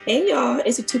Hey y'all,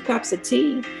 it's a two cups of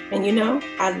tea. And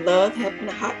I love having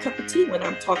a hot cup of tea when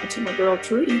I'm talking to my girl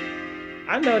Trudy.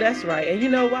 I know that's right. And you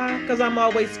know why? Because I'm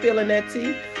always spilling that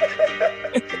tea.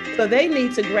 So they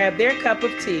need to grab their cup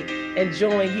of tea and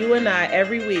join you and I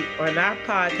every week on our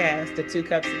podcast, The Two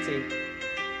Cups of Tea.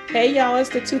 Hey, y'all, it's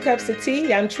The Two Cups of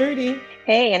Tea. I'm Trudy.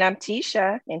 Hey, and I'm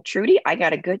Tisha. And Trudy, I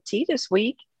got a good tea this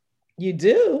week. You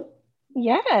do?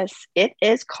 Yes, it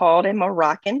is called a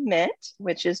Moroccan mint,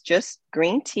 which is just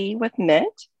green tea with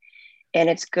mint. And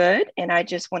it's good. And I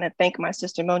just want to thank my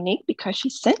sister Monique because she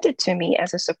sent it to me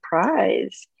as a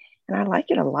surprise. And I like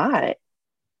it a lot.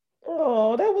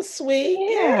 Oh, that was sweet.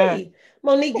 Yeah. Yay.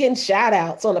 Monique getting shout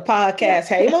outs on the podcast.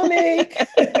 Hey, Monique.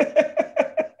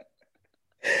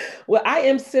 Well, I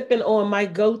am sipping on my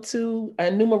go-to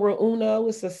numero uno.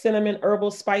 It's a cinnamon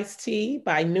herbal spice tea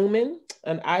by Newman,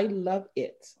 and I love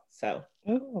it. So,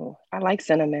 Oh, I like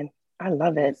cinnamon. I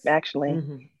love it, yes. actually.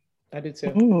 Hmm. I do too.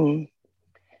 Mm.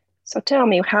 So tell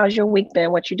me, how's your week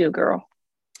been? What you do, girl?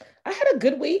 I had a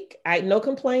good week. I had no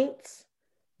complaints,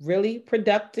 really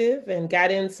productive, and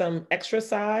got in some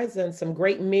exercise and some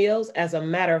great meals. As a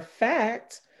matter of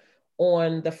fact,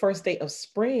 on the first day of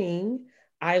spring,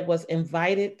 I was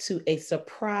invited to a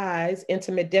surprise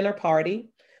intimate dinner party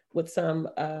with some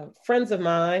friends of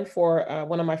mine for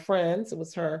one of my friends. It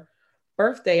was her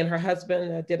birthday, and her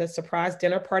husband did a surprise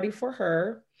dinner party for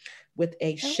her with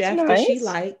a That's chef that she nice.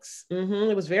 likes.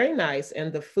 It was very nice,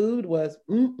 and the food was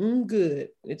good.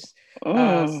 It's uh,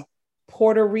 Mm.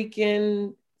 Puerto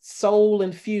Rican soul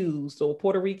infused, or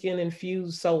Puerto Rican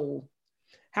infused soul.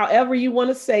 However you want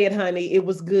to say it, honey, it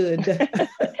was good.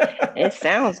 It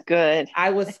sounds good. I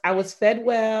was fed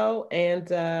well, and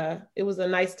it was a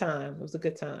nice time. It was a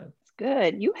good time.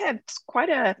 Good. You have quite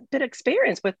a bit of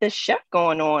experience with this chef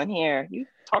going on here. You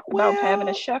talked about having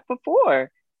a Well, chef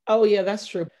before. oh yeah, that's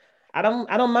true. I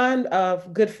don't mind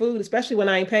good food, especially when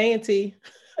I ain't paying tea.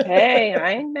 Hey,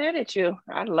 I ain't mad at you.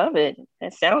 I love it.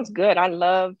 It sounds good. I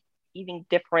love eating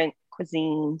different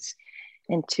cuisines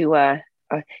and to uh,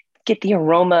 get the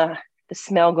aroma, the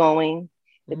smell going,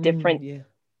 the different Yeah.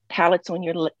 palates on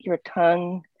your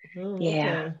tongue. Oh,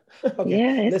 Yeah, okay. Okay.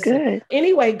 yeah, it's Listen. good.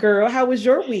 Anyway, girl, how was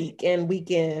your week and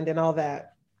weekend and all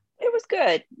that? It was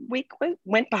good. Week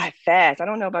went by fast. I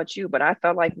don't know about you, but I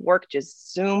felt like work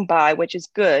just zoomed by, which is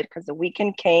good because the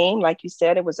weekend came. Like you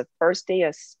said, it was the first day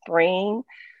of spring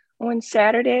on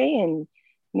Saturday, and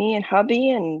me and hubby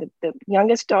and the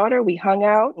youngest daughter, we hung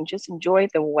out and just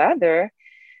enjoyed the weather.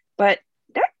 But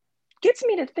that gets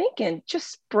me to thinking,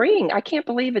 just spring. I can't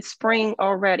believe it's spring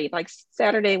already. Like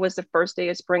Saturday was the first day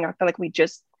of spring. I feel like we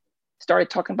just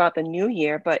started talking about the new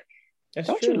year, but That's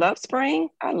don't you true. love spring?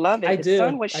 I love I it. The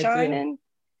sun do. was I do. shining.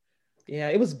 Yeah,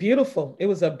 it was beautiful. It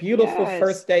was a beautiful Yes.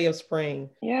 first day of spring.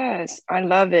 Yes, I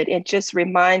love it. It just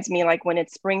reminds me, like when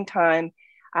it's springtime,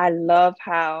 I love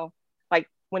how, like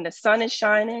when the sun is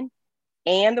shining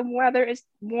and the weather is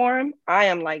warm, I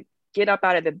am like, get up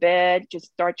out of the bed, just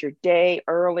start your day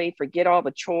early, forget all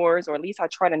the chores, or at least I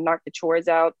try to knock the chores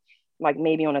out, like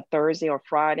maybe on a Thursday or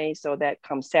Friday, so that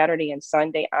come Saturday and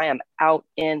Sunday, I am out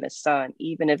in the sun,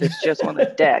 even if it's just on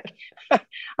the deck.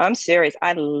 I'm serious.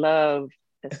 I love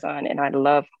the sun and I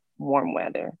love warm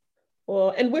weather.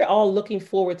 Well, and we're all looking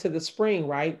forward to the spring,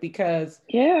 right? Because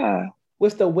Yeah.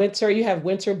 with the winter, you have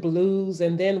winter blues,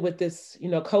 and then with this,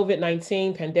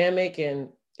 COVID-19 pandemic, and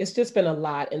it's just been a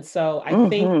lot. And so I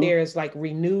think Hmm. there's like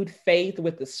renewed faith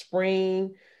with the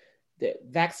spring. The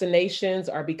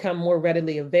vaccinations are become more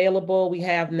readily available. We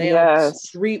have now Yes.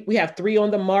 three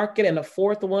on the market, and a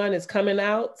fourth one is coming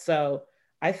out. So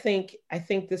I think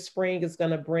this spring is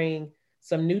going to bring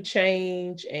some new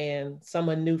change and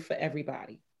someone new for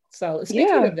everybody. So speaking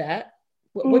Yeah. of that,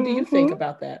 what do you think Hmm.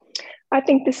 about that? I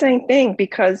think the same thing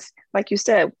because, like you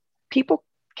said, people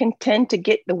can tend to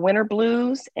get the winter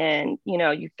blues, and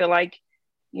you feel like,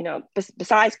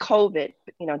 besides COVID,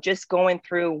 just going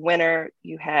through winter,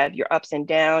 you have your ups and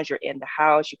downs. You're in the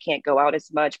house, you can't go out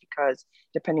as much because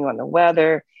depending on the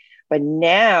weather. But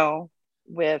now,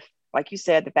 with like you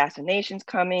said, the vaccinations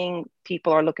coming,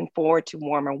 people are looking forward to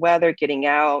warmer weather, getting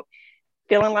out,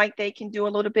 feeling like they can do a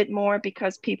little bit more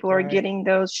because people are Right. getting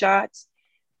those shots.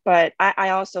 But I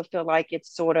also feel like it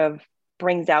sort of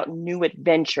brings out new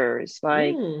adventures.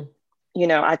 Like, Mm.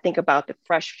 I think about the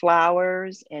fresh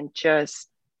flowers and just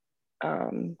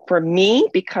for me,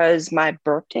 because my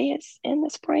birthday is in the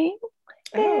spring.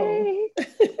 Oh.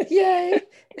 Hey. Yay.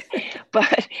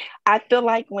 But I feel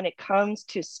like when it comes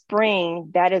to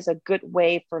spring, that is a good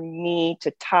way for me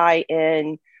to tie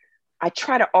in. I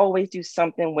try to always do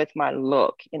something with my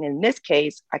look. And in this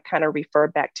case, I kind of refer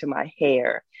back to my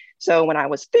hair. So when I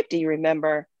was 50,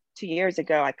 remember, 2 years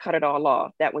ago, I cut it all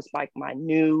off. That was like my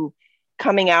new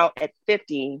coming out at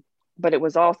 50, but it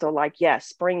was also like, yes,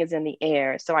 spring is in the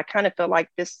air. So I kind of feel like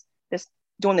this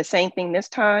doing the same thing this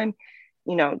time,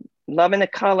 you know, loving the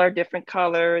color, different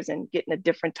colors, and getting a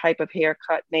different type of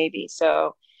haircut maybe.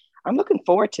 So I'm looking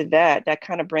forward to that. That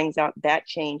kind of brings out that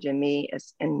change in me,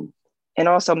 and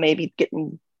also maybe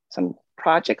getting some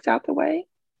projects out the way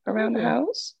around the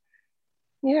house.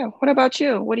 Yeah. What about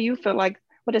you? What do you feel like?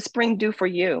 What does spring do for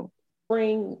you?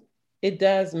 Spring, it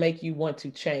does make you want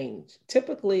to change.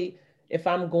 Typically, if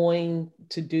I'm going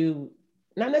to do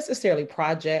not necessarily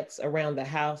projects around the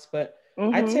house, but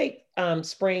I Mm-hmm. take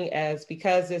spring as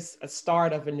because it's a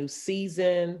start of a new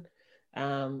season.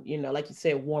 Like you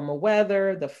said, warmer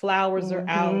weather, the flowers are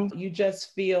Mm-hmm. out. You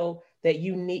just feel that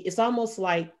you need, it's almost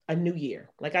like a new year.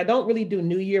 Like I don't really do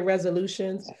new year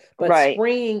resolutions, but Right.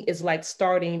 spring is like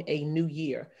starting a new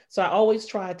year. So I always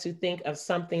try to think of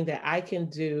something that I can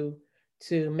do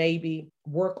to maybe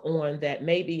work on that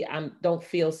maybe I don't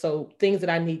feel so things that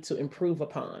I need to improve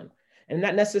upon. And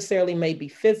not necessarily maybe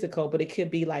physical, but it could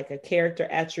be like a character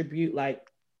attribute. Like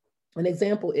an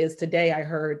example is today I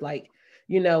heard like,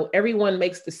 everyone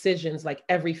makes decisions like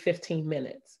every 15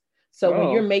 minutes. So when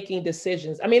you're Oh. making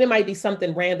decisions, I mean, it might be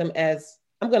something random as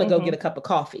I'm going to go Mm-hmm. get a cup of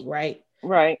coffee, right?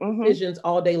 Right. Mm-hmm. Decisions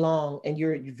all day long and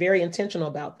you're very intentional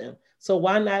about them. So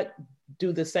why not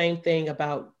do the same thing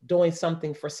about doing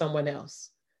something for someone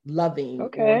else, loving or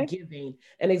Okay. giving?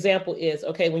 An example is,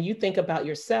 okay, when you think about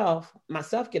yourself,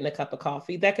 myself getting a cup of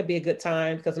coffee, that could be a good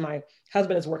time because my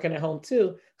husband is working at home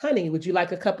too. Honey, would you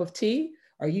like a cup of tea?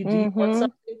 Do you want Mm-hmm.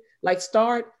 something? Like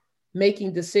start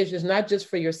making decisions, not just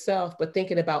for yourself, but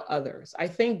thinking about others. I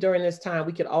think during this time,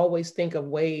 we could always think of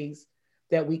ways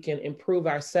that we can improve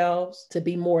ourselves to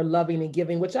be more loving and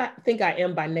giving, which I think I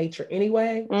am by nature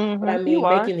anyway. But I Mm-hmm. You mean,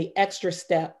 are. making the extra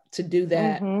step to do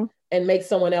that Mm-hmm. and make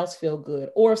someone else feel good.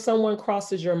 Or if someone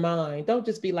crosses your mind, don't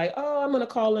just be like, oh, I'm going to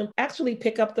call them. Actually,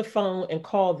 pick up the phone and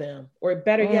call them. Or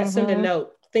better yet, send a Mm-hmm.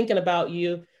 note thinking about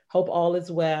you. Hope all is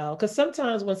well. Because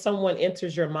sometimes when someone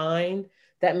enters your mind,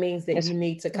 that means that It's you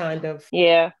need to kind of,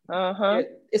 yeah. Uh-huh.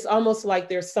 it's almost like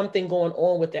there's something going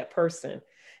on with that person.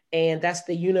 And that's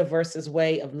the universe's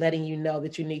way of letting you know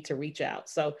that you need to reach out.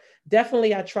 So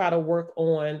definitely, I try to work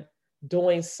on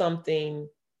doing something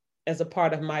as a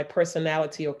part of my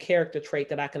personality or character trait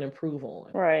that I can improve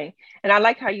on. Right. And I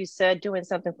like how you said doing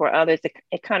something for others.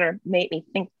 It kind of made me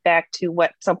think back to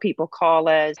what some people call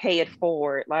as pay it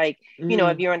forward. Like, if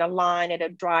Mm, you're in a line at a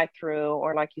drive-through,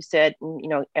 or like you said,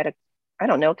 at I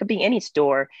don't know, it could be any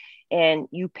store, and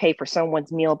you pay for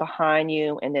someone's meal behind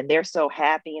you, and then they're so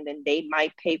happy, and then they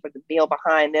might pay for the meal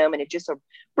behind them, and it's just a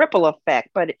ripple effect.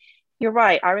 But you're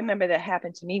right. I remember that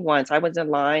happened to me once. I was in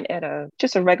line at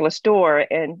just a regular store,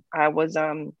 and I was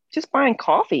just buying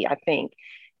coffee, I think.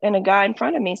 And a guy in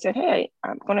front of me said, "Hey,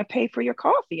 I'm going to pay for your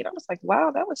coffee." And I was like,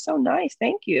 "Wow, that was so nice.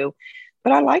 Thank you."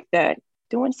 But I like that,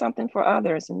 doing something for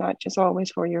others and not just always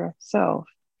for yourself.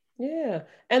 yeah.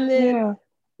 And then, Yeah.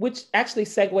 which actually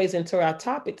segues into our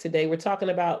topic today. We're talking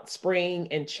about spring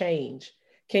and change.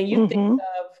 Can you think Mm-hmm.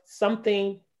 of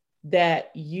something that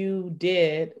you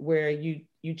did where you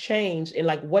changed, and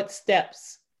like what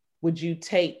steps would you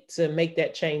take to make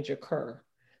that change occur?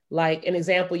 Like an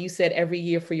example, you said every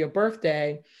year for your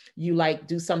birthday, you like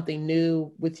do something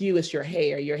new. With you, it's your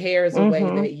hair. Your hair is a way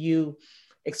Mm-hmm. that you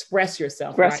express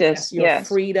yourself, right? Aggressive. That's your Yes.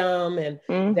 freedom and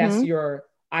that's Mm-hmm. your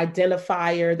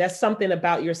identifier. That's something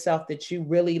about yourself that you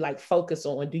really like focus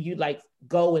on. Do you like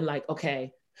go and like,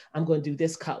 okay, I'm going to do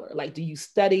this color? Like, do you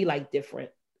study like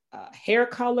different hair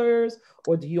colors,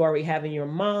 or do you already have in your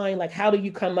mind? Like, how do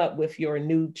you come up with your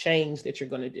new change that you're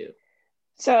going to do?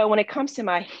 So when it comes to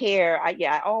my hair,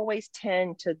 I always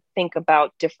tend to think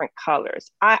about different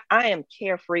colors. I am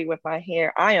carefree with my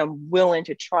hair. I am willing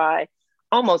to try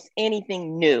almost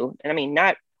anything new. And I mean,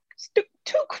 not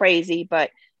too crazy, but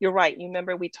you're right. You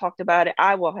remember we talked about it.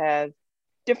 I will have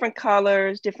different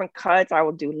colors, different cuts. I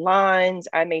will do lines.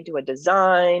 I may do a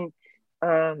design.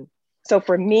 Um, so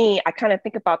for me, I kind of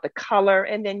think about the color,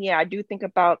 and then yeah, I do think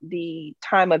about the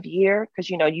time of year because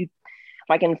you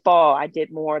like in fall, I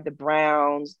did more of the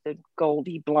browns, the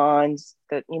goldy blondes,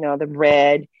 the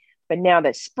red. But now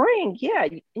that spring, yeah,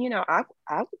 I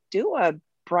would do a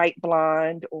bright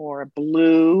blonde or a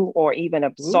blue or even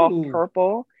a soft Ooh,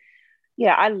 purple.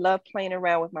 Yeah, I love playing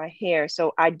around with my hair.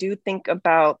 So I do think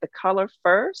about the color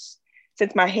first.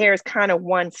 Since my hair is kind of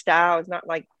one style, it's not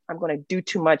like I'm going to do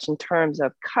too much in terms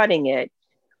of cutting it,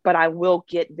 but I will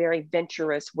get very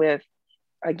venturous with,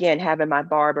 again, having my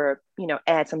barber,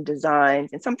 add some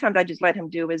designs. And sometimes I just let him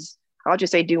I'll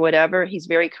just say do whatever. He's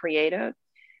very creative.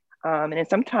 And then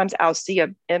sometimes I'll see a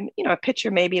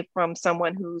picture maybe from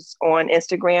someone who's on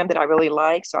Instagram that I really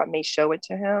like, so I may show it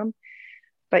to him.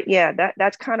 But yeah,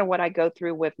 that's kind of what I go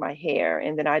through with my hair,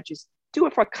 and then I just do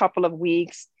it for a couple of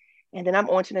weeks, and then I'm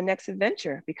on to the next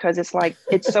adventure because it's like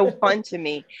it's so fun to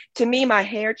me. To me, my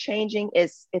hair changing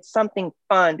is it's something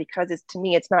fun because it's to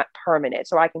me it's not permanent,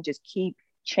 so I can just keep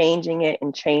changing it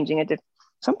and changing it to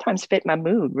sometimes fit my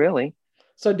mood really.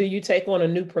 So do you take on a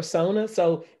new persona?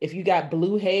 So if you got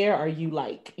blue hair, are you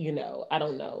like, I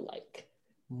don't know, like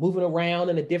moving around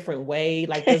in a different way?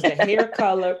 Like does the hair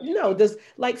color, does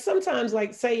like sometimes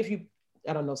like say if you,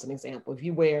 I don't know, some example, if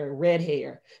you wear red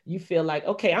hair, you feel like,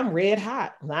 okay, I'm red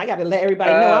hot. Now I got to let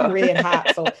everybody know I'm red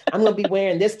hot. So I'm going to be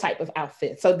wearing this type of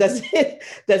outfit. So does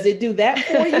it do that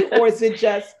for you, or is it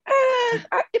just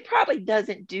it probably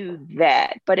doesn't do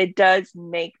that, but it does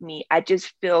make me, I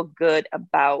just feel good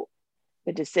about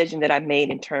the decision that I made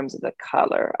in terms of the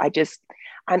color.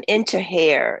 I'm into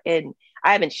hair, and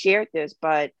I haven't shared this,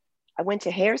 but I went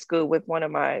to hair school with one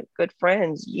of my good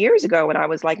friends years ago when I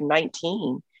was like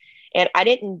 19. And I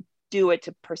didn't do it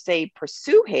to per se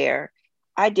pursue hair.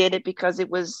 I did it because it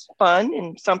was fun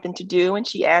and something to do. And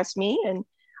she asked me, and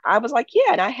I was like,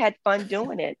 yeah, and I had fun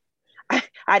doing it.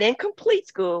 I didn't complete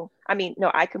school. I mean, no,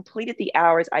 I completed the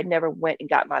hours. I never went and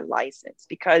got my license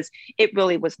because it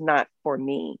really was not for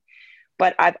me.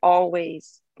 But I've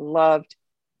always loved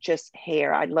just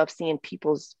hair. I love seeing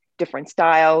people's different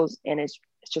styles, and it's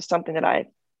just something that I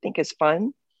think is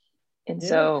fun. And yeah.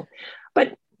 so,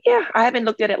 but yeah, I haven't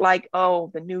looked at it like, oh,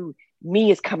 the new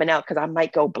me is coming out because I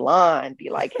might go blonde,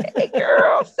 be like, hey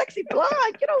girl, sexy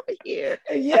blonde, get over here.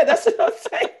 Yeah, that's what I'm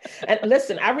saying. And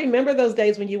listen, I remember those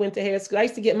days when you went to hair school. I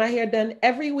used to get my hair done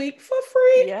every week for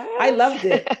free. I Yes. loved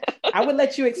it. I would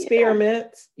let you Yeah.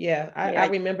 experiment. Yeah, I Yeah.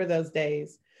 remember those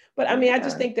days. But I mean, I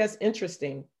just Yeah. think that's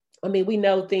interesting. I mean, we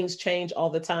know things change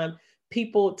all the time.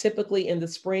 People typically in the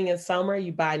spring and summer,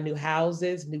 you buy new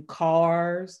houses, new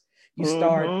cars, you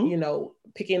start, Mm-hmm.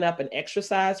 picking up an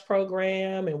exercise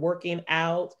program and working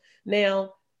out.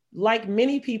 Now, like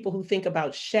many people who think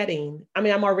about shedding, I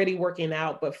mean, I'm already working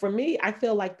out, but for me, I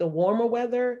feel like the warmer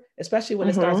weather, especially when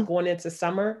it starts Mm-hmm. going into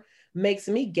summer, makes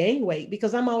me gain weight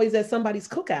because I'm always at somebody's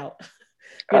cookout.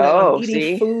 I'm Oh, eating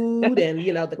see. food, and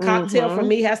the cocktail for Mm-hmm.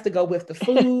 me has to go with the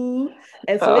food.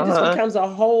 And so it just Uh-huh. becomes a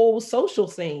whole social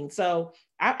scene. So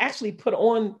I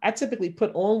typically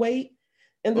put on weight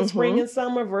in the spring Mm-hmm. and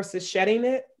summer versus shedding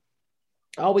it.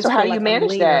 I always So how feel do you like I'm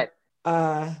manage leaner.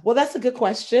 that? Well, that's a good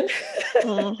question.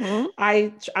 Mm-hmm.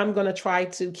 I'm going to try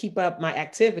to keep up my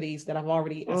activities that I've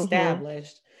already Mm-hmm.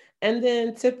 established. And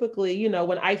then typically,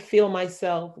 when I feel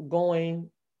myself going,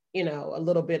 a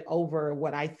little bit over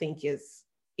what I think is,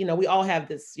 we all have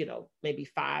this, maybe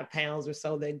 5 pounds or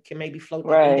so that can maybe float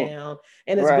up and Right. down.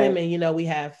 And as Right. women, we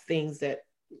have things that,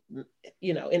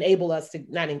 enable us to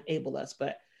not enable us,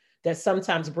 but that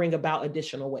sometimes bring about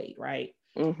additional weight, right?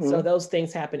 So Mm-hmm. those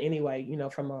things happen anyway,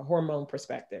 from a hormone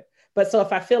perspective. But so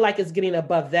if I feel like it's getting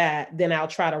above that, then I'll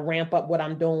try to ramp up what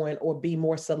I'm doing or be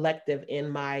more selective in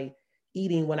my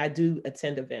eating when I do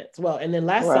attend events. Well, and then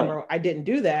last Right. summer I didn't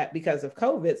do that because of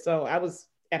COVID. So I was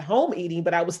at home eating,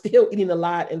 but I was still eating a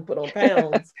lot and put on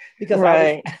pounds because I was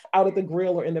Right. out at the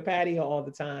grill or in the patio all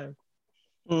the time.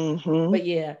 Mm-hmm. But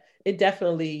yeah, it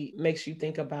definitely makes you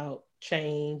think about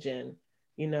change and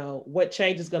what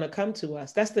change is going to come to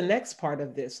us. That's the next part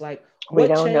of this. Like, We what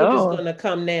don't change is know. going to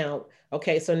come now?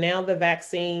 Okay, so now the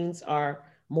vaccines are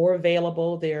more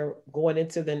available. They're going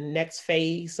into the next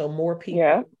phase. So more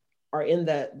Yeah. people are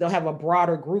they'll have a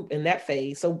broader group in that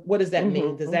phase. So what does that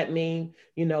mean? Does Mm-hmm. that mean,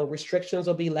 restrictions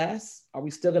will be less? Are we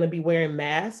still going to be wearing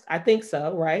masks? I think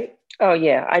so, right? Oh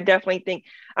yeah, I definitely think.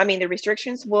 I mean, the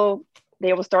restrictions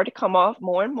they will start to come off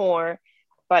more and more,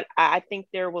 but I think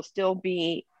there will still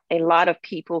be a lot of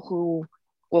people who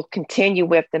will continue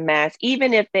with the mask,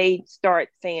 even if they start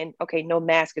saying, okay, no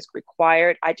mask is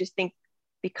required. I just think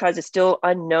because it's still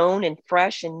unknown and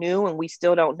fresh and new, and we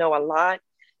still don't know a lot,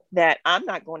 that I'm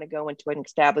not going to go into an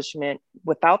establishment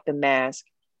without the mask.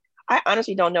 I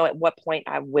honestly don't know at what point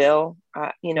I will,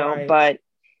 Right. but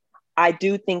I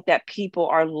do think that people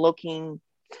are looking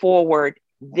forward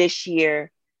this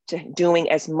year to doing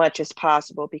as much as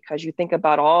possible because you think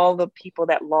about all the people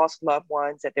that lost loved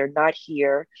ones that they're not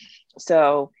here.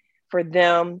 So for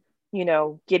them,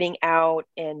 getting out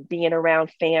and being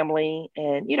around family,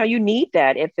 and you need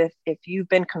that if you've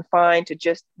been confined to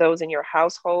just those in your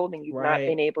household and you've not Right.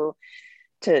 been able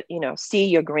to see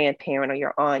your grandparent or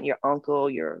your aunt, your uncle,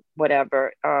 your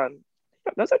whatever.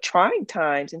 Those are trying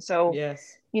times, and so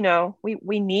Yes.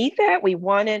 we need that, we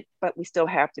want it, but we still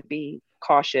have to be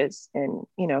cautious and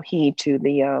heed to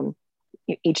the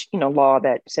each, law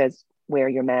that says wear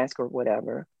your mask or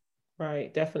whatever.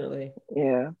 Right, definitely.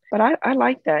 Yeah, but I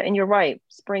like that. And you're right.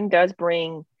 Spring does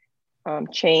bring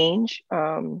change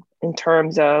in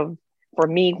terms of, for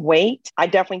me, weight. I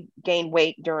definitely gained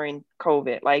weight during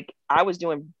COVID. Like I was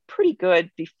doing pretty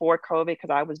good before COVID because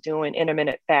I was doing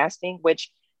intermittent fasting, which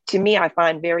to me I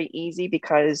find very easy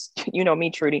because you know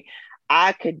me, Trudy.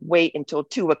 I could wait until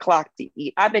 2 o'clock to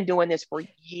eat. I've been doing this for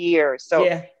years. So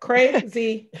Yeah,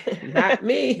 crazy. Not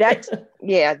me. that,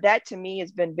 yeah, that to me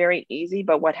has been very easy.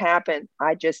 But what happened,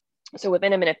 so with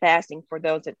intermittent fasting, for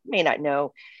those that may not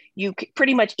know, you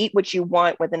pretty much eat what you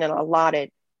want within an allotted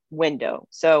window.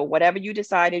 So whatever you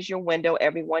decide is your window,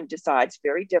 everyone decides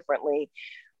very differently.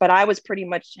 But I was pretty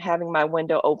much having my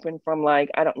window open from like,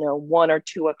 I don't know, 1 or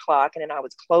 2 o'clock. And then I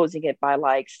was closing it by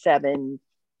like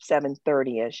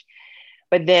 7:30ish.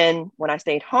 But then when I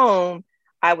stayed home,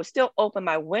 I would still open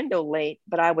my window late,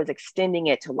 but I was extending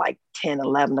it to like 10,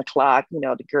 11 o'clock.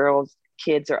 The girls,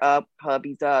 kids are up,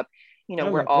 hubby's up,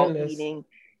 Oh we're my all goodness. eating.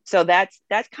 So that's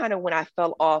kind of when I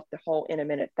fell off the whole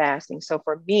intermittent fasting. So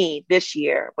for me this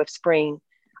year with spring,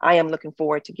 I am looking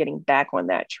forward to getting back on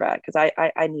that track because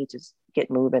I need to get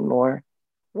moving more.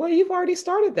 Well, you've already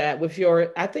started that with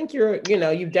your, I think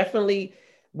you've definitely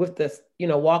with this,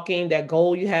 walking that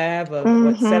goal you have of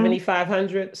what, Mm-hmm.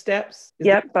 7,500 steps? Is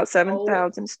that Yep, about goal?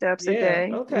 7,000 steps a Yeah,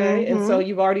 day. okay. And so Mm-hmm.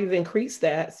 you've already increased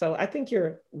that. So I think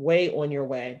you're way on your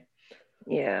way.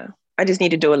 Yeah. I just need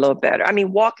to do a little better. I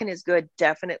mean, walking is good,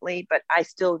 definitely, but I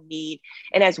still need,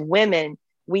 and as women,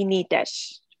 we need that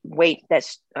weight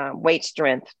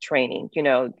strength training,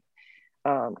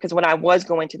 because when I was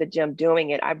going to the gym doing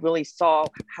it, I really saw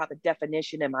how the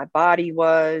definition in my body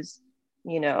was.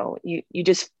 You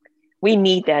just, we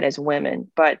need that as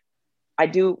women. But I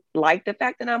do like the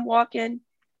fact that I'm walking,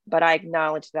 but I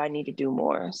acknowledge that I need to do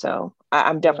more. So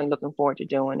I'm Yeah. definitely looking forward to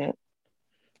doing it.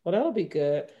 Well, that'll be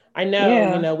good. I know,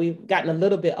 Yeah. we've gotten a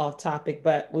little bit off topic,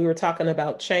 but we were talking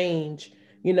about change.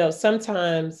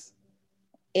 Sometimes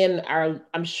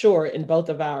I'm sure in both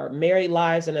of our married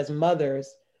lives and as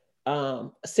mothers,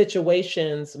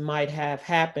 situations might have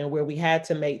happened where we had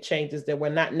to make changes that were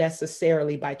not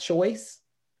necessarily by choice,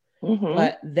 Mm-hmm.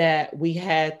 but that we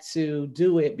had to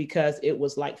do it because it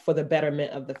was like for the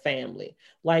betterment of the family.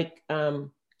 Like,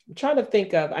 I'm trying to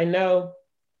think of, I know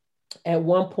at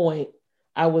one point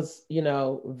I was,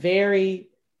 very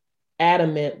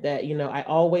adamant that,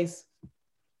 I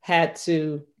had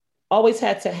to always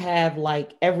had to have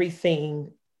like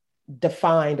everything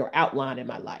defined or outlined in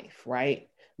my life, right?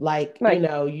 Like, Right.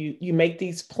 you make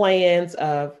these plans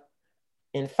of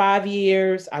in 5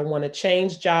 years, I want to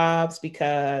change jobs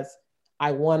because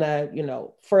I want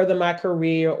to, further my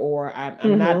career, or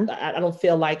I'm not, Mm-hmm. I don't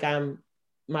feel like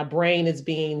my brain is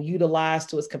being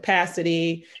utilized to its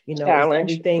capacity, is Challenge.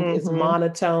 everything is Mm-hmm.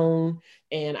 monotone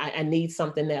and I need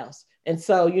something else. And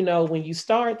so, when you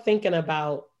start thinking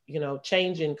about,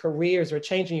 changing careers or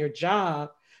changing your job,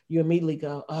 you immediately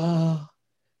go, oh,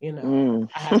 Mm.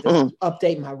 I have to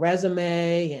update my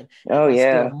resume, and am Oh I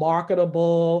still yeah.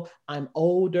 marketable? I'm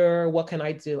older. What can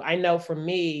I do? I know for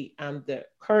me, the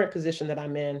current position that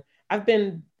I'm in, I've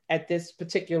been at this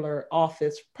particular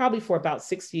office probably for about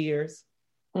 6 years.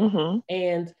 Mm-hmm.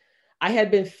 And I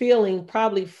had been feeling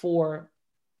probably for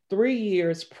 3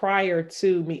 years prior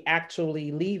to me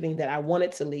actually leaving that I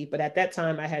wanted to leave. But at that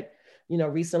time, I had,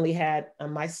 recently had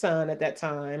my son at that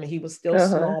time, and he was still Uh-huh.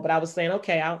 small. But I was saying,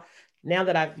 okay, now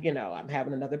that I'm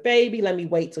having another baby, let me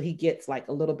wait till he gets like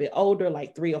a little bit older,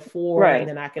 like 3 or 4, and Right.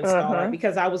 then I can start Uh-huh.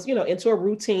 because I was, into a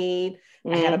routine.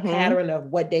 I had a Mm-hmm. pattern of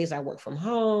what days I work from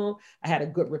home. I had a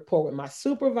good rapport with my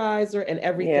supervisor, and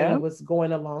everything Yeah. was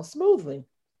going along smoothly.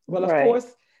 Well, of Right.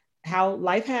 course, how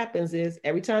life happens is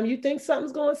every time you think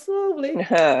something's going smoothly,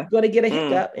 Uh-huh. you're going to get a Mm.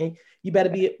 hiccup, and you better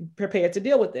be prepared to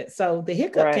deal with it. So the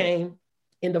hiccup Right. came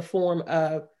in the form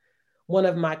of one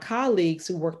of my colleagues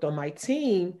who worked on my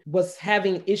team was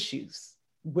having issues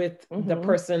with the Mm-hmm.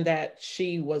 person that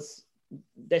she was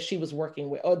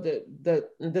working with, or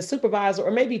the supervisor,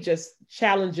 or maybe just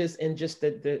challenges in just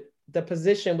the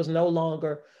position was no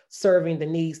longer serving the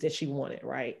needs that she wanted,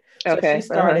 right? So she Okay. Uh-huh.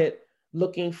 started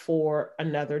looking for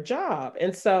another job.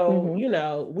 And so,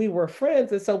 Mm-hmm. we were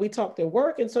friends. And so we talked at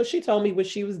work. And so she told me what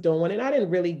she was doing. And I didn't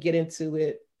really get into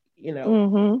it,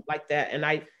 Mm-hmm. like that. And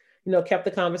I, kept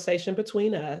the conversation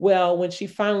between us. Well, when she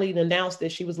finally announced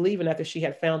that she was leaving after she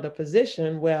had found a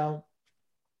position, well,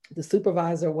 the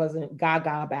supervisor wasn't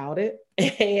gaga about it.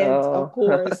 And of Oh.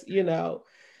 course,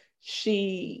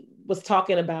 she was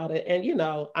talking about it. And,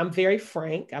 I'm very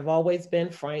frank. I've always been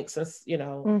frank since,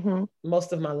 Mm-hmm.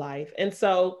 most of my life. And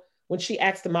so when she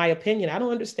asked my opinion, I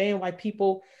don't understand why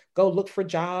people go look for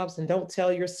jobs and don't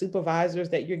tell your supervisors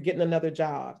that you're getting another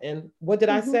job. And what did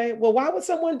I Mm-hmm. say? Well, why would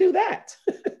someone do that?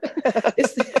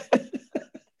 it's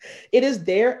it is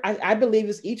I believe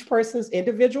it's each person's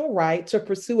individual right to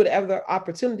pursue whatever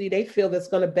opportunity they feel that's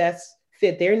going to best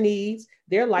fit their needs,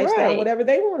 their lifestyle, Right. whatever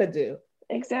they want to do.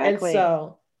 And Exactly.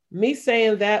 so me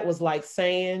saying that was like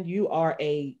saying you are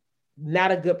a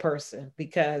not a good person,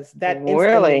 because that instantly,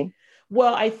 Really?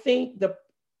 well, I think the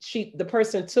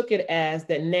person took it as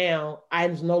that now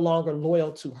I'm no longer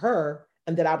loyal to her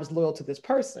and that I was loyal to this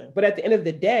person. But at the end of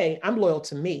the day, I'm loyal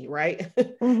to me, right?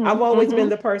 Mm-hmm. I've always been Mm-hmm.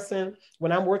 the person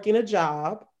when I'm working a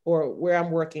job or where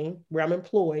I'm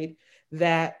employed,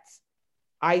 that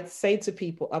I say to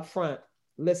people up front,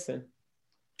 listen,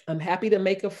 I'm happy to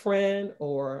make a friend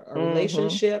or a Mm-hmm.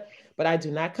 relationship, but I do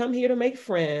not come here to make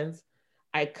friends.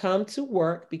 I come to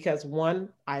work because one,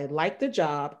 I like the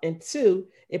job, and two,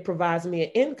 it provides me an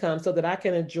income so that I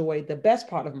can enjoy the best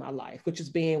part of my life, which is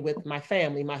being with my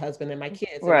family, my husband and my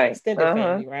kids and my Right. extended Uh-huh.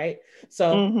 family, right?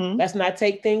 So Mm-hmm. let's not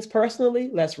take things personally.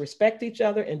 Let's respect each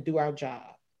other and do our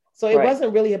job. So it Right.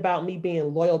 wasn't really about me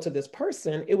being loyal to this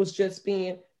person. It was just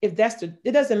being, if that's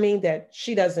it doesn't mean that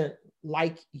she doesn't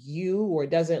like you or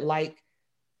doesn't like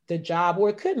the job, or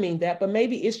it could mean that, but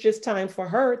maybe it's just time for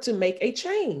her to make a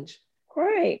change.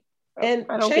 Right. And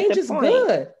I don't get change the is point.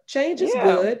 good. Change is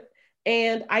Yeah. good.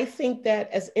 And I think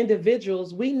that as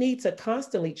individuals, we need to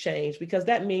constantly change, because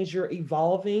that means you're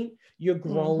evolving, you're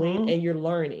growing, Mm-hmm. and you're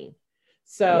learning.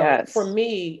 So for Yes.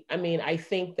 me, I mean, I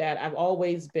think that I've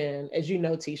always been, as you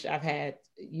know, Tisha,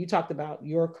 you talked about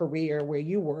your career where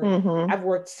you work. Mm-hmm. I've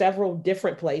worked several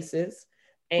different places,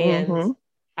 and Mm-hmm.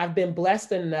 I've been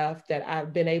blessed enough that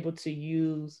I've been able to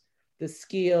use the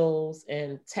skills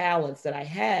and talents that I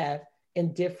have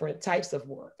in different types of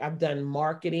work. I've done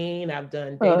marketing, I've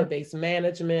done Uh, database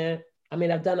management. I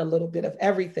mean, I've done a little bit of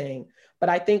everything, but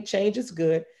I think change is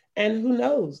good. And who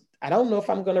knows? I don't know if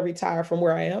I'm going to retire from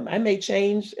where I am. I may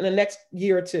change in the next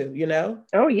year or two, you know?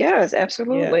 oh yes, Yeah.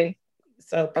 absolutely.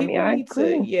 So I mean, people I need to,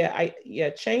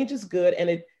 agree. change is good, and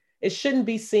it shouldn't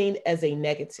be seen as a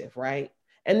negative, right?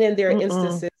 And then there are Mm-mm.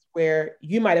 instances where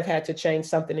you might have had to change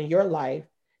something in your life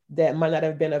that might not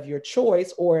have been of your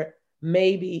choice, or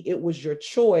maybe it was your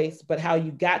choice, but how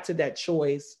you got to that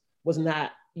choice was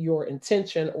not your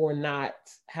intention or not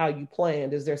how you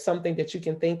planned. Is there something that you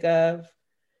can think of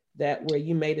that where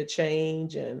you made a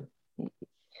change and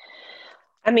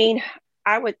I mean,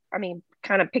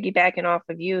 kind of piggybacking off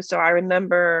of you. So I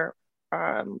remember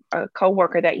a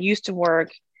coworker that used to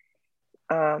work.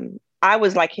 I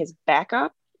was like his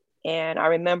backup. And I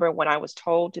remember when I was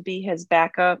told to be his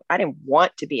backup, I didn't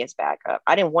want to be his backup.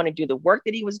 I didn't want to do the work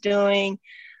that he was doing.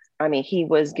 I mean, he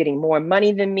was getting more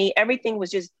money than me. Everything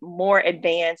was just more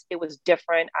advanced. It was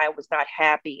different. I was not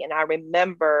happy. And I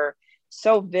remember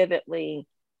so vividly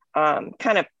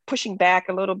kind of pushing back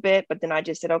a little bit. But then I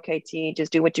just said, okay, T,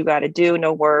 just do what you got to do.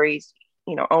 No worries.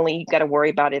 You know, only you got to worry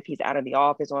about if he's out of the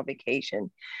office on vacation.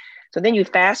 So then you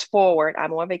fast forward,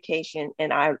 I'm on vacation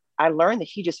and I learned that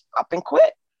he just up and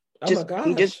quit. oh my Just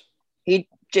gosh. he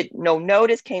did no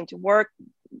notice, came to work,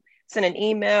 sent an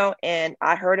email, and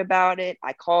I heard about it.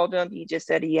 I called him. He just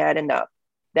said he had enough.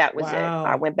 That was it.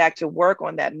 I Wow. went back to work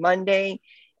on that Monday,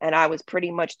 and I was pretty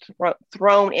much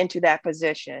thrown into that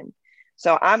position.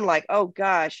 So I'm like, oh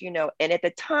gosh, you know. And at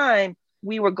the time,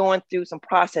 we were going through some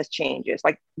process changes,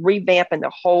 like revamping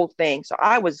the whole thing. So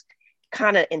I was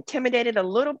kind of intimidated a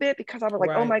little bit because I was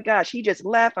like, oh Right. my gosh, he just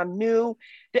left. I'm new.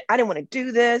 I didn't want to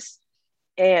do this.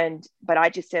 But I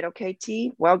just said, okay,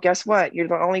 T, well, guess what? You're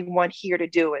the only one here to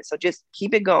do it. So just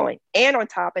keep it going. And on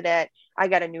top of that, I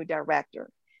got a new director.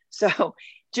 So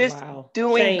just Wow.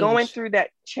 going Change. through that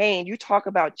change, you talk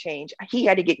about change. He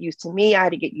had to get used to me. I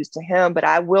had to get used to him. But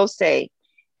I will say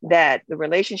that the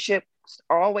relationship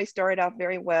always started out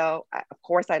very well. Of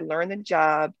course, I learned the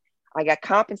job. I got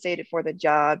compensated for the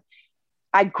job.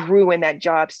 I grew in that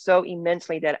job so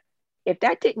immensely that if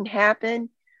that didn't happen,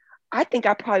 I think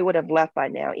I probably would have left by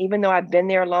now. Even though I've been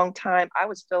there a long time, I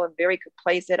was feeling very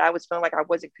complacent. I was feeling like I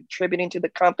wasn't contributing to the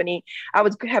company. I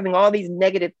was having all these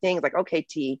negative things like, okay,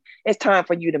 T, it's time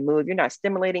for you to move. You're not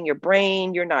stimulating your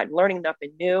brain. You're not learning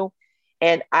nothing new.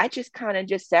 And I just kind of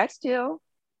just sat still.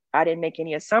 I didn't make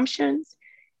any assumptions.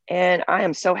 And I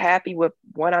am so happy with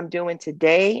what I'm doing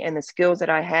today and the skills that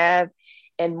I have.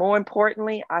 And more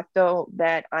importantly, I feel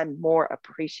that I'm more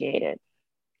appreciated.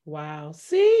 Wow.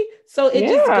 See? So it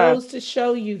just Yeah. goes to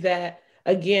show you that,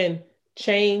 again,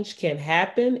 change can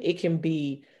happen. It can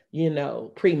be,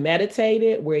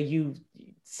 premeditated, where you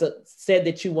said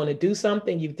that you want to do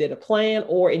something, you did a plan,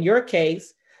 or in your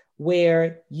case,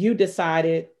 where you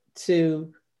decided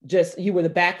to just you were the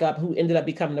backup who ended up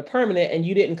becoming the permanent, and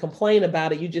you didn't complain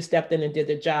about it. You just stepped in and did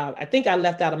the job. I think I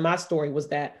left out of my story was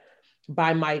that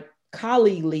by my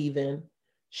colleague leaving,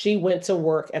 she went to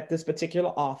work at this particular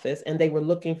office and they were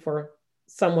looking for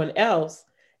someone else.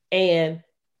 And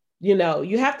you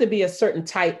have to be a certain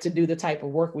type to do the type of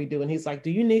work we do. And he's like,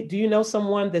 do you know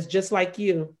someone that's just like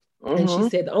you? And she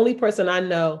said, the only person I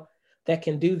know that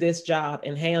can do this job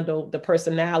and handle the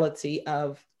personality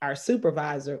of our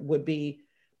supervisor would be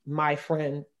my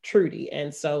friend Trudy.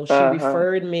 And so she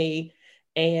referred me,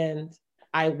 and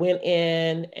I went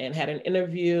in and had an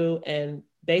interview and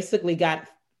basically got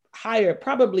hired,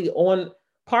 probably on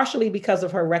partially because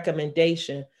of her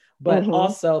recommendation, but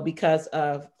also because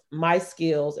of my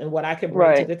skills and what I could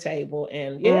bring to the table.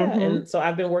 And and so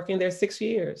I've been working there 6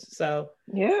 years. So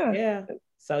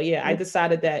I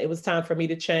decided that it was time for me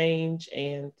to change,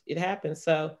 and it happened.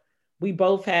 So we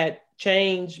both had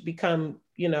change become,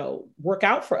 work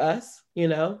out for us,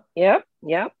 Yep.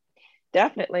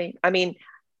 Definitely. I mean,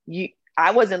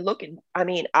 I wasn't looking,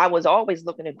 I was always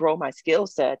looking to grow my skill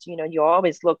sets. You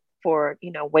always look for,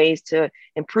 ways to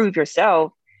improve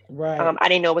yourself. Right. I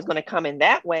didn't know it was going to come in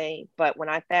that way. But when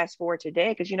I fast forward today,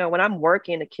 because, when I'm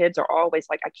working, the kids are always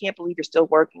like, I can't believe you're still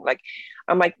working. Like,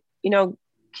 I'm like,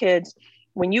 kids,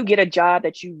 when you get a job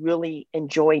that you really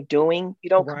enjoy doing, you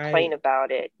don't complain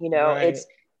about it.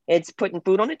 It's putting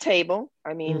food on the table.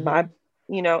 I mean, my,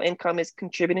 income is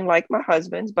contributing like my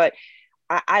husband's, but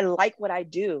I like what I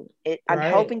do. I'm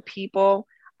helping people.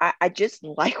 I just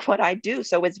like what I do.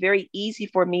 So it's very easy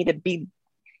for me to be,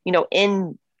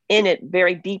 in it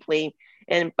very deeply.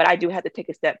 But I do have to take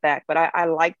a step back. But I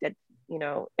like that,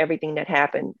 everything that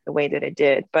happened the way that it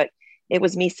did. But it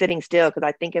was me sitting still, because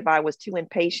I think if I was too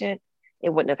impatient, it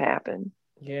wouldn't have happened.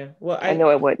 Yeah. Well, I know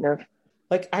it wouldn't have.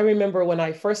 Like, I remember when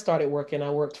I first started working,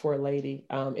 I worked for a lady,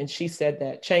 and she said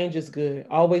that change is good.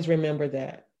 Always remember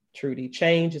that, Trudy.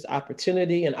 Change is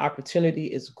opportunity, and opportunity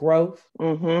is growth.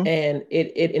 And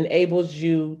it enables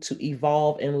you to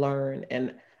evolve and learn.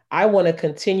 And I want to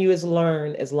continuously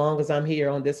learn as long as I'm here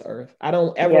on this earth. I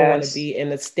don't ever want to be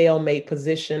in a stalemate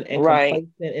position and complacent.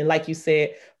 And like you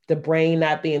said, the brain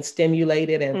not being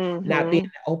stimulated and not being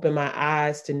able to open my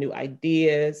eyes to new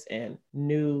ideas and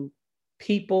new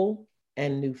people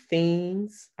and new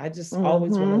things. I just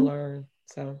always want to learn.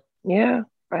 So yeah,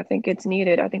 I think it's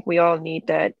needed. I think we all need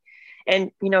that.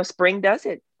 And spring does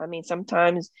it. I mean,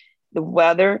 sometimes the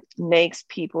weather makes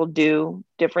people do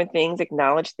different things,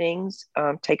 acknowledge things,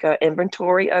 take an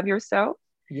inventory of yourself.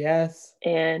 Yes.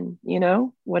 And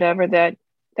whatever that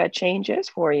change is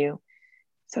for you.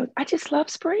 So I just love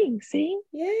spring. See,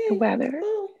 the weather,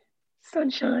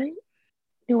 sunshine,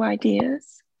 new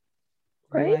ideas.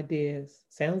 Right? New ideas.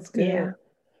 Sounds good. Yeah.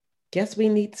 Guess we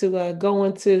need to go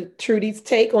into Trudy's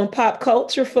take on pop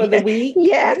culture for the week.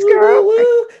 Yes, girl.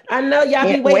 Woo. I know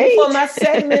y'all be waiting for my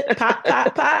segment. Pop,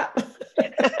 pop, pop.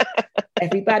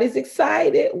 Everybody's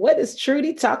excited. What is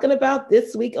Trudy talking about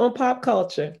this week on pop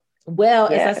culture? Well,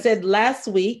 as I said last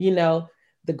week,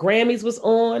 the Grammys was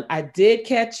on. I did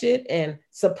catch it. And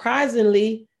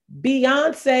surprisingly,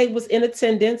 Beyonce was in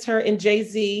attendance, her and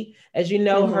Jay-Z. As you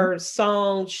know, her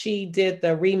song, she did the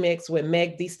remix with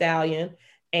Meg Thee Stallion.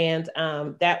 And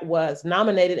that was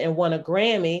nominated and won a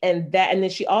Grammy. And then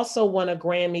she also won a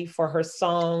Grammy for her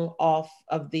song off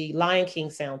of the Lion King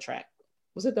soundtrack.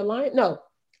 Was it the Lion? No,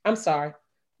 I'm sorry.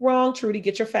 Wrong, Trudy,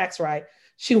 get your facts right.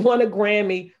 She won a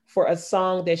Grammy for a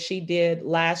song that she did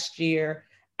last year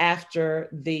after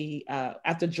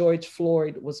George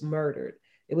Floyd was murdered.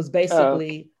 It was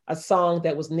basically a song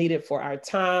that was needed for our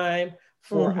time,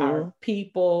 for our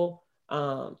people,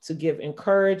 to give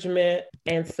encouragement.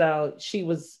 And so she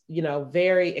was,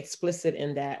 very explicit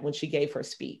in that when she gave her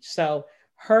speech. So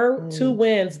her 2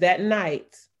 wins that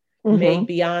night made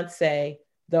Beyonce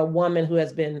the woman who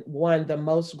has won the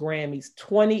most Grammys,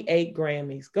 28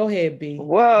 Grammys. Go ahead, B.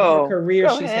 Whoa. What a career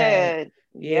she's had.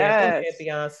 Yeah,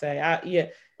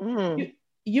 Beyonce.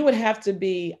 You would have to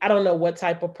be, I don't know what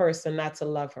type of person not to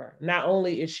love her. Not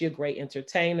only is she a great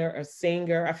entertainer, a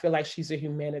singer, I feel like she's a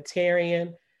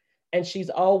humanitarian, and she's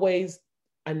always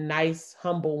a nice,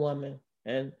 humble woman.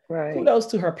 And kudos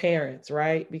to her parents,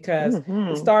 right? Because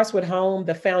it starts with home,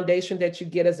 the foundation that you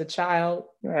get as a child.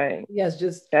 Right. Yes,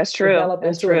 just that's true. Develop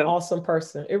into an awesome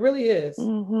person. It really is.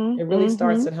 It really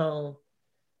starts at home.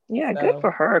 Yeah, good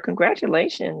for her.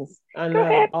 Congratulations. I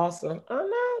know. Awesome. Oh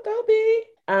no, don't be.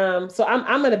 So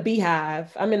I'm in a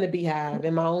beehive. I'm in the beehive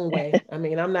in my own way. I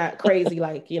mean, I'm not crazy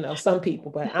like, some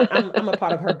people, but I'm a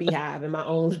part of her beehive in my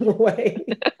own way.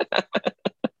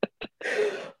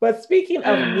 But speaking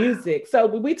of music, so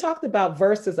we talked about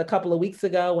Versus a couple of weeks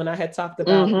ago when I had talked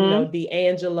about,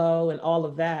 D'Angelo and all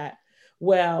of that.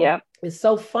 Well, it's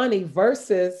so funny.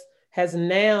 Versus has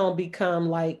now become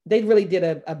like, they really did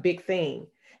a big thing.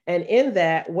 And in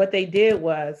that, what they did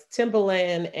was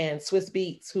Timbaland and Swiss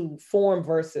Beats, who formed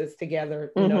Versus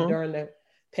together, during the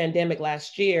pandemic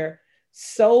last year,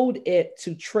 sold it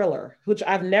to Triller, which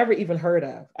I've never even heard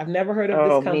of. I've never heard of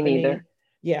this company. Me neither.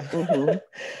 Yeah.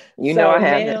 I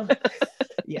haven't.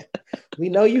 Yeah. We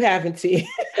know you haven't, T.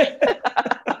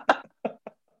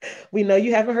 We know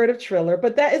you haven't heard of Triller,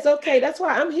 but that is okay. That's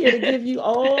why I'm here to give you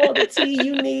all the tea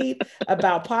you need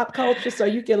about pop culture so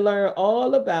you can learn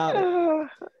all about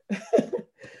it.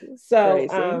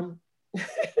 So,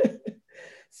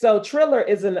 so Triller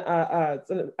is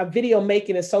a video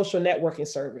making and social networking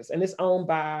service, and it's owned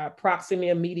by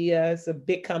Proximia Media. It's a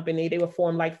big company. They were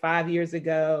formed like 5 years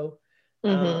ago.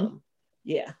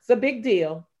 It's a big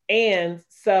deal. And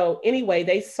so anyway,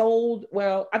 they sold,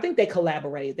 well, I think they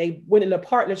collaborated. They went in a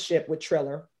partnership with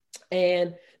Triller.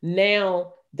 And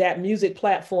now that music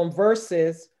platform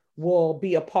Versus will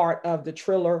be a part of the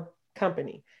Triller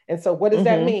company. And so what does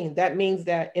that mean? That means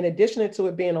that in addition to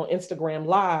it being on Instagram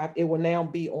Live, it will now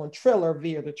be on Triller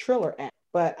via the Triller app.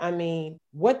 But I mean,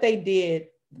 what they did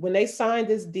when they signed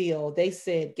this deal, they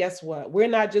said, guess what? We're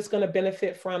not just going to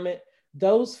benefit from it.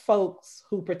 Those folks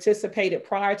who participated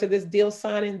prior to this deal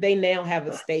signing, they now have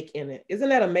a stake in it. Isn't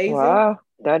that amazing? Wow,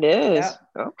 that is. Yep.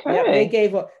 Okay.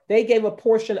 Yep. They gave a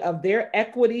portion of their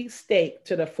equity stake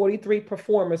to the 43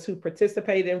 performers who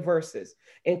participated in Versus,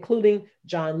 including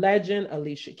John Legend,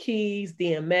 Alicia Keys,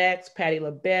 DMX, Patti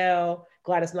LaBelle,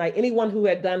 Gladys Knight, anyone who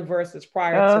had done Versus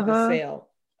prior to the sale.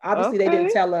 Obviously, they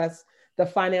didn't tell us the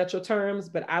financial terms,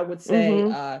 but I would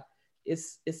say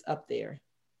it's up there.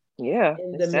 Yeah,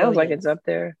 it sounds like it's up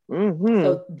there.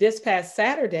 So this past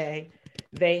Saturday,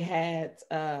 they had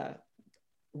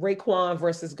Raekwon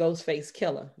versus Ghostface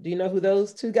Killah. Do you know who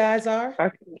those two guys are?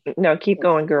 No, keep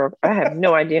going, girl. I have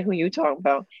no idea who you talking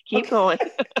about. Keep going.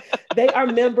 They are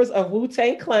members of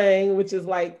Wu-Tang Clan, which is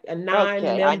like a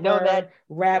 9-member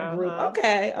rap group.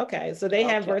 Okay. So they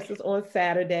have Versus on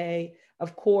Saturday.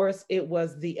 Of course, it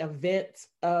was the event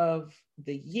of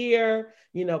the year.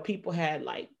 People had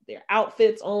like their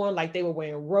outfits on, like they were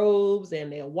wearing robes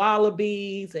and their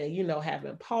wallabies and,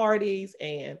 having parties.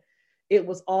 And it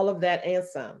was all of that and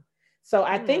some. So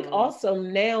I think also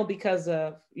now because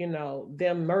of,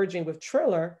 them merging with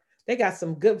Triller, they got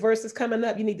some good Verses coming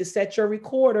up. You need to set your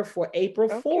recorder for April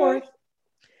 4th.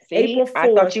 See, April 4th.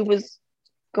 I thought you was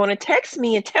going to text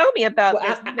me and tell me about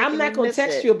this. I'm not going to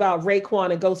text you about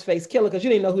Raekwon and Ghostface Killah because you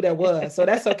didn't know who that was. So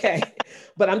that's okay.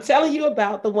 But I'm telling you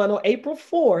about the one on April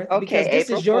 4th because this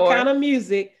is your kind of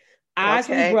music.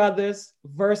 Isley Brothers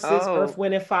versus Earth,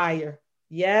 Wind, and Fire.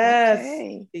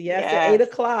 Yes. Yes, at 8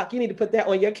 o'clock. You need to put that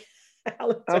on your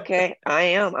calendar. Okay, I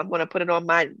am. I'm going to put it on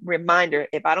my reminder.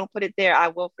 If I don't put it there, I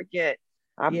will forget.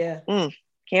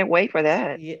 Can't wait for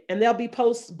that. Yeah. And they'll be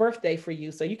post birthday for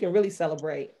you, so you can really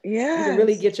celebrate. Yeah, you can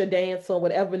really get your dance on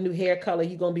whatever new hair color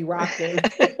you're going to be rocking.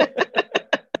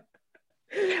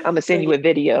 I'm going to send you a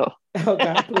video. Oh,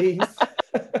 God, please.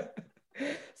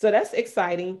 So that's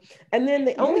exciting. And then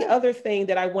the only other thing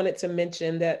that I wanted to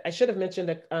mention that I should have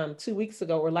mentioned 2 weeks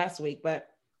ago or last week, but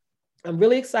I'm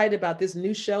really excited about this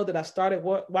new show that I started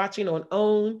watching on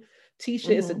OWN.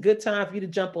 Tisha, it's a good time for you to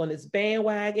jump on this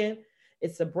bandwagon.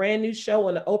 It's a brand new show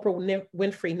on the Oprah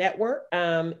Winfrey Network.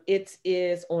 It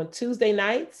is on Tuesday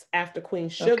nights after Queen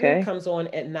Sugar comes on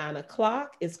at 9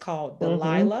 o'clock. It's called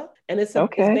Delilah. And it's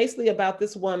basically about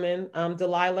this woman,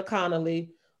 Delilah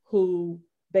Connolly, who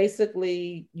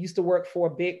basically used to work for a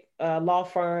big law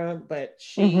firm, but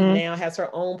she now has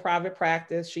her own private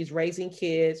practice. She's raising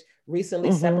kids,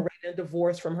 recently separated and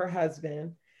divorced from her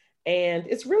husband. And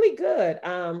it's really good.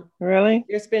 Really?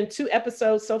 There's been 2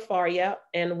 episodes so far,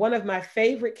 And one of my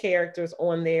favorite characters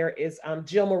on there is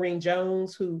Jill Maureen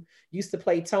Jones, who used to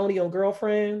play Tony on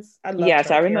Girlfriends. I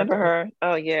love I remember her.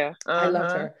 Oh, yeah. I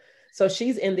loved her. So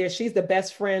she's in there. She's the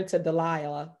best friend to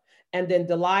Delilah. And then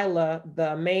Delilah,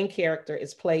 the main character,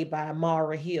 is played by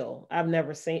Mara Hill.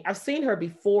 I've seen her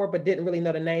before, but didn't really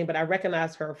know the name, but I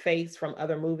recognize her face from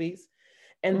other movies.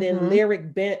 And then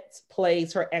Lyric Bent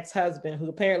plays her ex-husband, who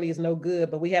apparently is no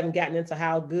good, but we haven't gotten into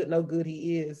how no good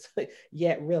he is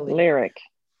yet, really. Lyric.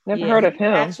 Never heard of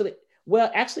him.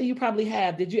 Actually, you probably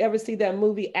have. Did you ever see that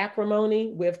movie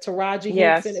Acrimony with Taraji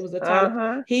Henson? It was a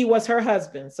title. He was her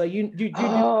husband. So you knew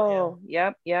him.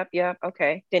 Yep.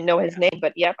 Okay. Didn't know his name,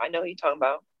 but I know who you're talking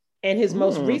about. And his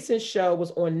most recent show was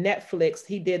on Netflix.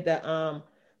 He did the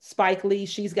Spike Lee,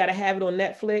 She's Gotta Have It on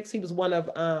Netflix. He was one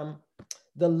of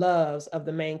the loves of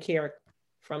the main character.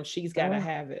 from She's Gotta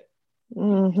Have It. Saw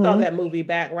Mm-hmm. that movie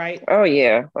back, right? Oh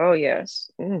yeah. Oh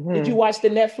yes. Did you Mm-hmm. watch the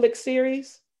Netflix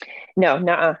series? No,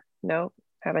 nuh-uh. No,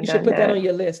 haven't You should done put that that. on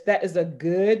your list. That is a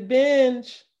good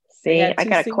binge. They See, had I two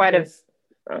got a quite a seasons.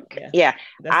 okay. Yeah, Yeah.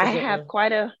 that's a I good have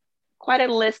one. quite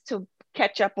a list to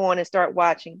catch up on and start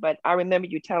watching, but I remember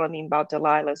you telling me about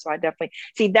Delilah. So I definitely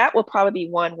see that will probably be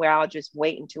one where I'll just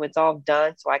wait until it's all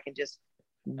done so I can just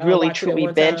really Watch it at truly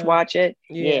one binge time. watch it.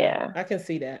 Yeah, Yeah. I can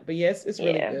see that. But yes, it's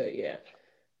really Yeah. good. Yeah.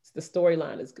 The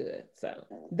storyline is good. So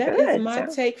that is Good. my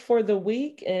So take for the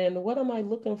week. And what am I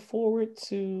looking forward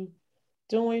to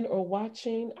doing or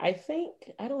watching? I think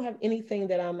I don't have anything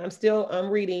that I'm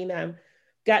reading. I'm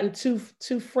gotten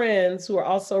two friends who are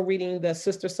also reading the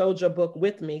Sister Soldier book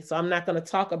with me. So I'm not going to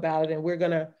talk about it, and we're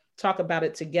going to talk about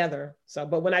it together. So,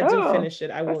 but when I do oh, finish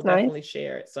it, I will that's nice. definitely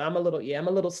share it. So I'm a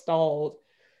little stalled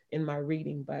in my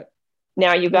reading, but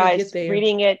Now you I'm gonna get guys there.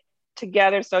 reading it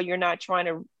together, so you're not trying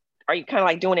to are you kind of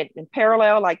like doing it in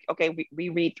parallel? Like, okay, we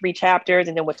read three chapters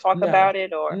and then we'll talk No, about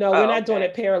it, or no, we're oh, not doing okay.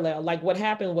 it parallel. Like what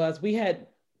happened was we had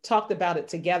talked about it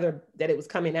together that it was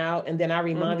coming out, and then I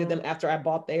reminded Mm-hmm. them after I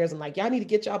bought theirs. I'm like, y'all need to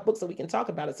get y'all books so we can talk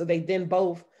about it. So they then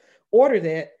both ordered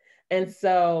it, and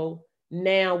so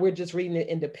now we're just reading it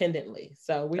independently.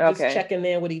 So we're just Okay. checking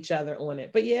in with each other on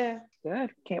it. But yeah,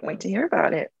 Good. Can't wait so to hear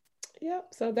about it. yep.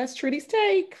 So that's Trudy's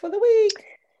take for the week.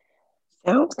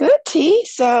 Sounds good, T.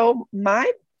 So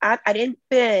I didn't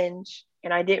binge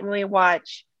and I didn't really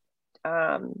watch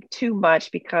too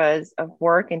much because of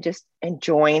work and just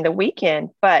enjoying the weekend.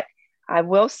 But I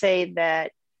will say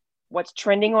that what's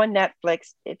trending on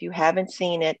Netflix, if you haven't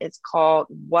seen it, it's called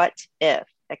What If.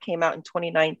 That came out in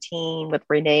 2019 with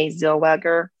Renee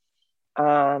Zellweger.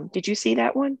 Did you see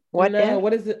that one? What No, If?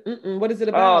 what is it? What is it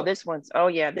Oh, about? oh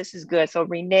yeah, this is good. So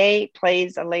Renee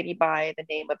plays a lady by the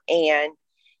name of Anne,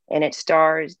 and it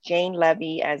stars Jane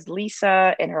Levy as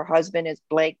Lisa, and her husband is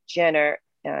Blake Jenner.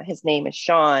 His name is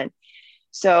Sean.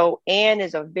 So Anne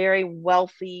is a very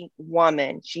wealthy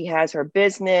woman. She has her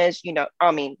business.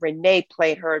 I mean, Renee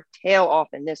played her tail off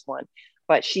in this one,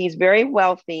 but she's very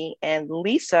wealthy. And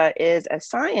Lisa is a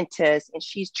scientist, and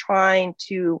she's trying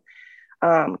to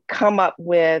come up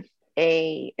with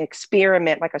a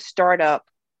experiment, like a startup,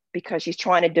 because she's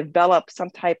trying to develop some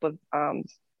type of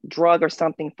drug or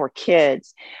something for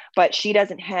kids, but she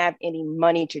doesn't have any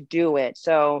money to do it.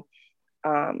 So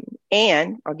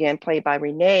Anne, again played by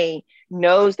Renee,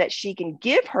 knows that she can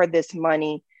give her this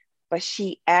money, but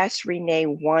she asked Renee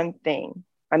one thing.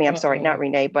 I mean, I'm sorry, not Uh-oh.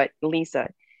 Renee, but Lisa.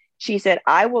 She said,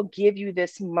 I will give you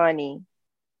this money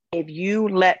if you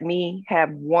let me have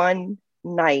one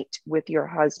night with your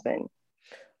husband.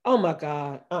 Oh my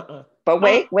God. Uh-uh. But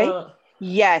wait. Uh-uh.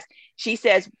 Yes. She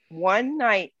says one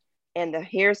night. And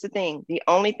here's the thing. The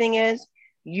only thing is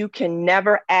you can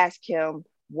never ask him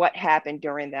what happened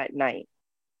during that night.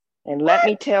 And let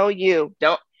me What? tell you,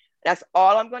 don't, that's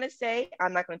all I'm going to say.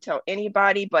 I'm not going to tell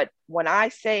anybody. But when I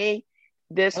say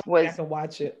I'm this gonna have was, to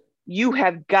watch it. you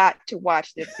have got to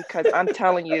watch this because I'm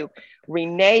telling you,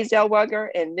 Renee Zellweger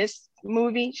in this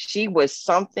movie, she was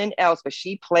something else, but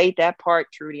she played that part,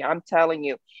 Trudy. I'm telling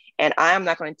you. And I am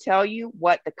not going to tell you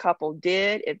what the couple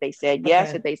did, if they said yes,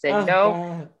 Okay. if they said Oh no.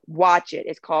 God. Watch it.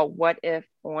 It's called What If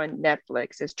on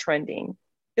Netflix. It's trending.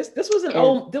 This was an And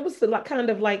old, there was the kind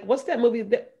of like, what's that movie?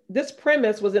 This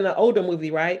premise was in an older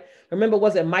movie, right? Remember,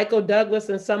 was it Michael Douglas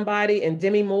and somebody and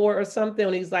Demi Moore or something?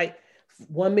 When he's like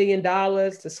 $1 million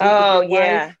to sleep with oh your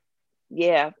yeah, wife.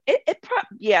 yeah.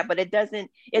 Yeah, but it doesn't,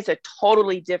 it's a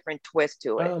totally different twist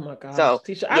to it. Oh my gosh, So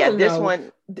Tisha, I yeah, don't this know.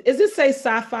 one, Is this say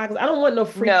sci-fi? Because I don't want no no,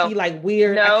 freaky, like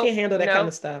weird. I no, can't handle that kind no.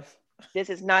 of stuff. This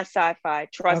is not sci-fi.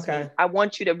 Trust me. Okay. I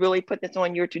want you to really put this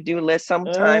on your to-do list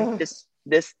sometime Uh,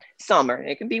 this summer.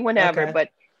 It can be whenever, okay. but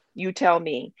you tell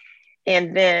me.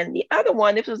 And then the other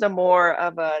one, this was a more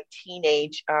of a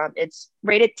teenage. It's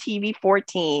rated TV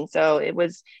 14, so it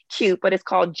was cute, but it's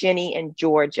called Jenny in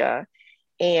Georgia.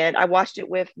 And I watched it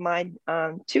with my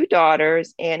two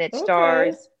daughters, and it Okay.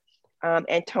 stars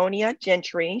Antonia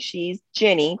Gentry. She's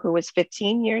Jenny, who is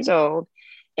 15 years old,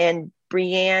 and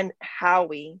Brienne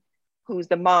Howie, who's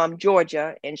the mom,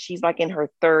 Georgia, and she's like in her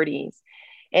 30s.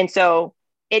 And so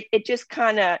it just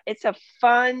kind of, it's a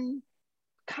fun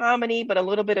comedy, but a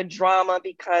little bit of drama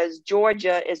because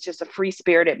Georgia is just a free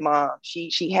spirited mom.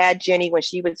 She had Jenny when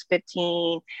she was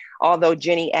 15, although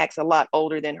Jenny acts a lot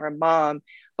older than her mom.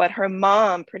 But her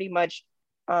mom pretty much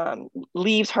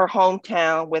leaves her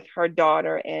hometown with her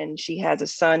daughter, and she has a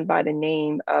son by the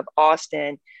name of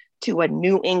Austin to a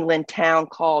New England town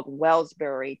called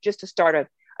Wellsbury, just to start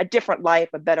a different life,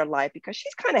 a better life, because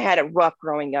she's kind of had it rough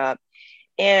growing up.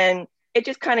 And it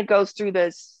just kind of goes through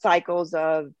the cycles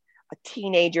of a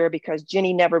teenager because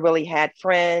Jenny never really had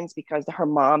friends because her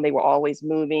mom, they were always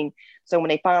moving. So when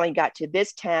they finally got to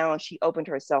this town, she opened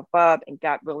herself up and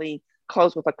got really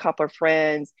close with a couple of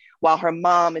friends while her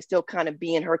mom is still kind of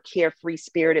being her carefree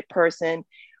spirited person.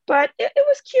 But it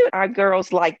was cute. Our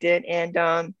girls liked it. And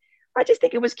I just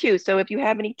think it was cute. So if you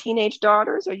have any teenage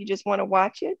daughters or you just want to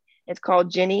watch it, it's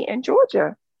called Jenny and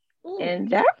Georgia. And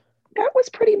that was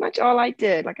pretty much all I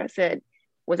did. Like I said,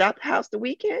 was out the house the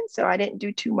weekend, so I didn't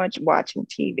do too much watching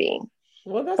TV.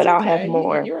 Well, that's but okay. I'll have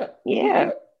more.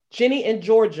 Jenny and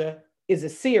Georgia is a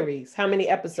series. How many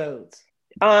episodes?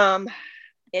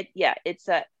 It's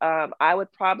a I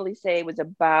would probably say it was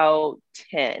about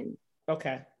 10.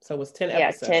 Okay, so it was 10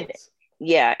 episodes. 10.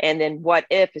 Yeah, and then What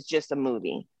If is just a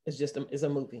movie. It's a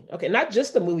movie. Okay, not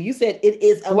just a movie. You said it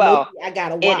is a movie. I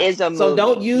gotta watch. It is a movie. So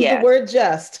don't use the word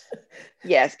just.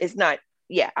 Yes, it's not.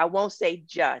 Yeah, I won't say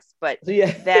just, but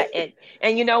that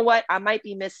and you know what? I might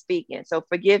be misspeaking. So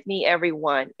forgive me,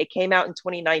 everyone. It came out in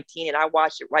 2019 and I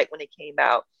watched it right when it came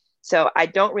out. So I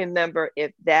don't remember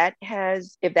if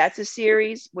that's a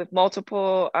series with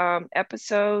multiple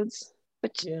episodes.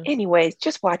 But anyways,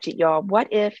 just watch it, y'all.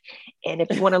 What If? And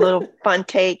if you want a little fun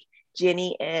take,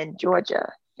 Jenny and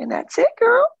Georgia. And that's it,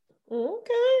 girl.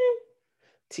 Okay.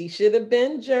 Tisha the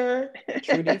Binger,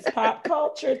 Trudy's pop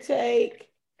culture take.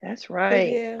 That's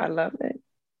right. I love it.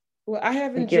 Well, I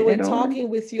have enjoyed talking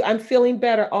with you. I'm feeling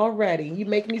better already. You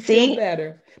make me feel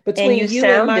better. Between you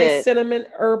and my cinnamon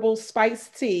herbal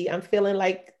spiced tea, I'm feeling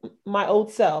like my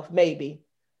old self, maybe,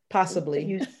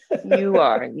 possibly. You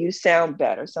are. You sound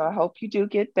better. So I hope you do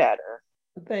get better.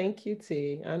 Thank you,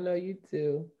 T. I know you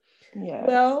do. Yeah.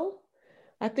 Well,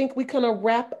 I think we're going to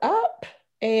wrap up.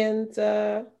 And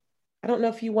I don't know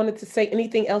if you wanted to say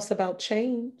anything else about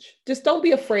change. Just don't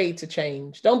be afraid to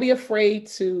change. Don't be afraid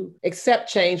to accept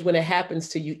change when it happens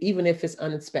to you, even if it's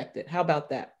unexpected. How about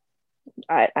that?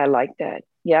 I like that.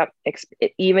 Yep.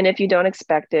 Even if you don't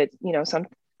expect it,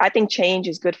 I think change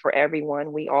is good for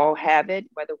everyone. We all have it,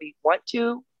 whether we want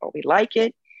to or we like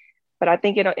it. But I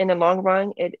think in the long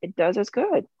run, it does us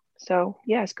good. So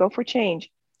yes, go for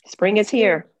change. Spring is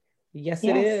here. Yes,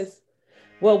 it is.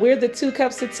 Well, we're the 2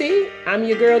 Cups of Tea. I'm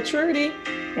your girl, Trudy.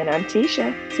 And I'm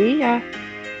Tisha. See ya.